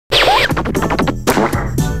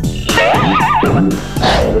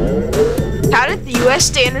How did the U.S.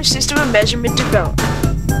 standard system of measurement develop?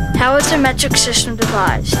 How was the metric system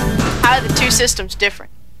devised? How are the two systems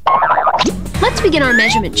different? Let's begin our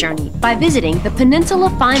measurement journey by visiting the Peninsula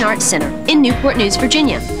Fine Arts Center in Newport News,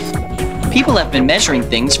 Virginia. People have been measuring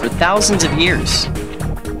things for thousands of years.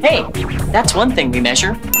 Hey, that's one thing we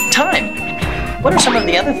measure. Time. What are some of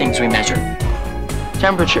the other things we measure?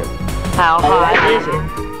 Temperature. How hot is it?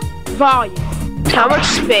 Volume. How much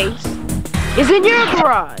space is in your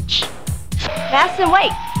garage? Mass and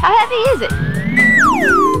weight. How heavy is it?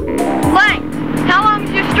 Length. How long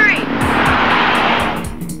is your street?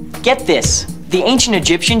 Get this. The ancient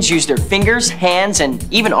Egyptians used their fingers, hands, and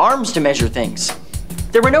even arms to measure things.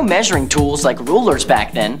 There were no measuring tools like rulers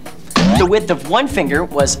back then. The width of one finger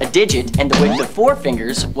was a digit, and the width of 4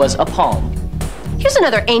 fingers was a palm. Here's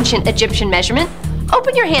another ancient Egyptian measurement.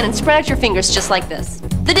 Open your hand and spread out your fingers just like this.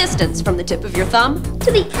 The distance from the tip of your thumb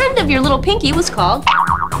to the end of your little pinky was called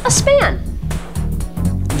a span.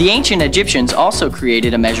 The ancient Egyptians also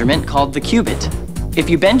created a measurement called the cubit. If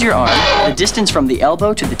you bend your arm, the distance from the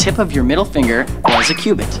elbow to the tip of your middle finger was a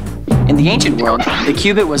cubit. In the ancient world, the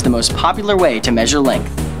cubit was the most popular way to measure length.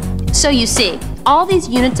 So you see, all these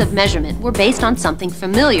units of measurement were based on something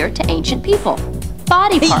familiar to ancient people.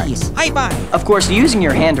 Body parts. Hey, high-five. Of course, using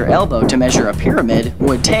your hand or elbow to measure a pyramid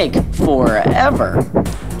would take forever.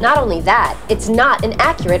 Not only that, it's not an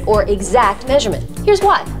accurate or exact measurement. Here's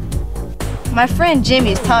why. My friend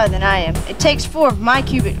Jimmy is taller than I am. It takes 4 of my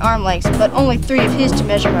cubic arm lengths, but only 3 of his to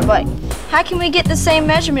measure my bike. How can we get the same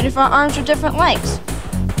measurement if our arms are different lengths?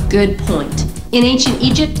 Good point. In ancient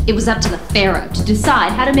Egypt, it was up to the pharaoh to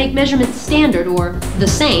decide how to make measurements standard or the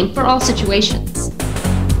same for all situations.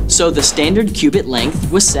 So the standard cubit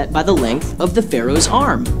length was set by the length of the pharaoh's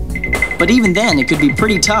arm. But even then, it could be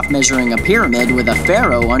pretty tough measuring a pyramid with a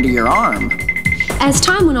pharaoh under your arm. As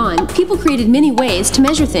time went on, people created many ways to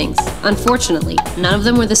measure things. Unfortunately, none of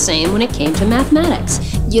them were the same when it came to mathematics.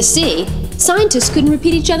 You see, scientists couldn't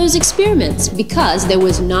repeat each other's experiments because there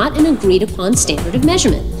was not an agreed-upon standard of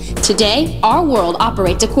measurement. Today, our world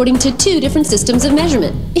operates according to 2 different systems of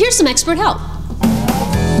measurement. Here's some expert help.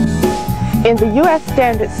 In the U.S.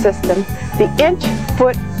 standard system, the inch,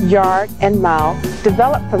 foot, yard, and mile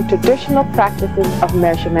developed from traditional practices of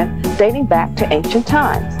measurement dating back to ancient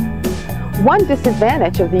times. One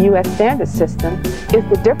disadvantage of the U.S. standard system is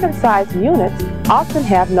the different size units often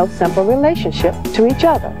have no simple relationship to each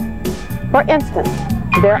other. For instance,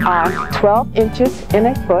 there are 12 inches in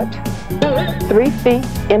a foot, 3 feet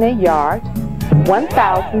in a yard,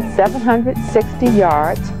 1,760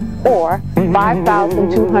 yards, or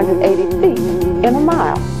 5,280 feet in a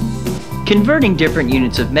mile. Converting different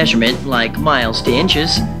units of measurement, like miles to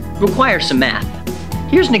inches, requires some math.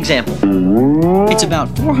 Here's an example. It's about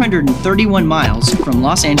 431 miles from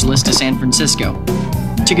Los Angeles to San Francisco.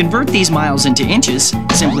 To convert these miles into inches,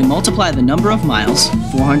 simply multiply the number of miles,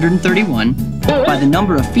 431, by the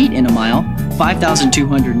number of feet in a mile,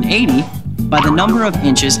 5,280, by the number of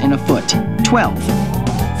inches in a foot, 12.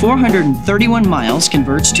 431 miles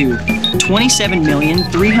converts to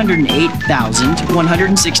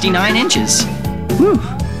 27,308,169 inches. Whew.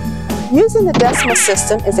 Using the decimal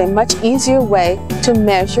system is a much easier way to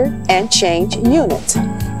measure and change units.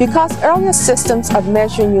 Because earlier systems of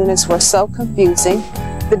measuring units were so confusing,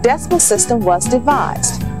 the decimal system was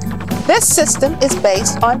devised. This system is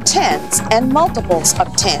based on tens and multiples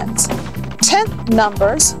of tens. Tenth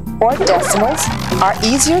numbers, or decimals, are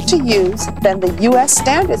easier to use than the U.S.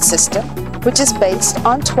 standard system, which is based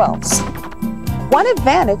on twelfths. One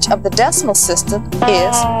advantage of the decimal system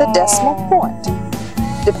is the decimal point.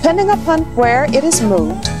 Depending upon where it is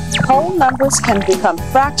moved, whole numbers can become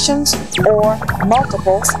fractions or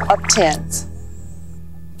multiples of tens.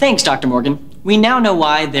 Thanks, Dr. Morgan. We now know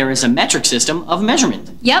why there is a metric system of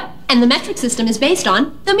measurement. Yep, and the metric system is based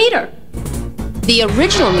on the meter. The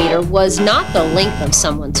original meter was not the length of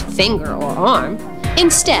someone's finger or arm.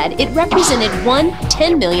 Instead, it represented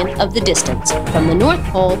 1/10,000,000th of the distance from the North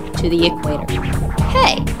Pole to the equator.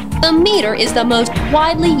 Hey, the meter is the most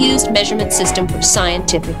widely used measurement system for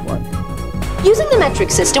scientific work. Using the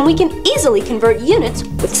metric system, we can easily convert units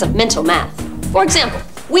with some mental math. For example,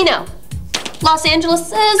 we know Los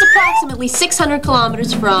Angeles is approximately 600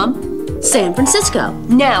 kilometers from San Francisco.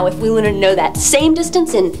 Now, if we want to know that same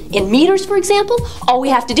distance in meters, for example, all we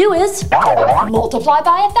have to do is multiply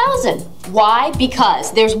by 1,000. Why?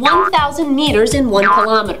 Because there's 1,000 meters in 1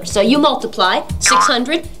 kilometer. So you multiply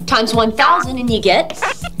 600 times 1,000 and you get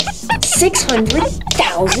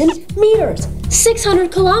 600,000 meters.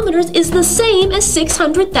 600 kilometers is the same as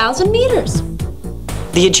 600,000 meters.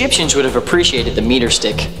 The Egyptians would have appreciated the meter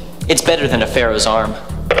stick. It's better than a pharaoh's arm.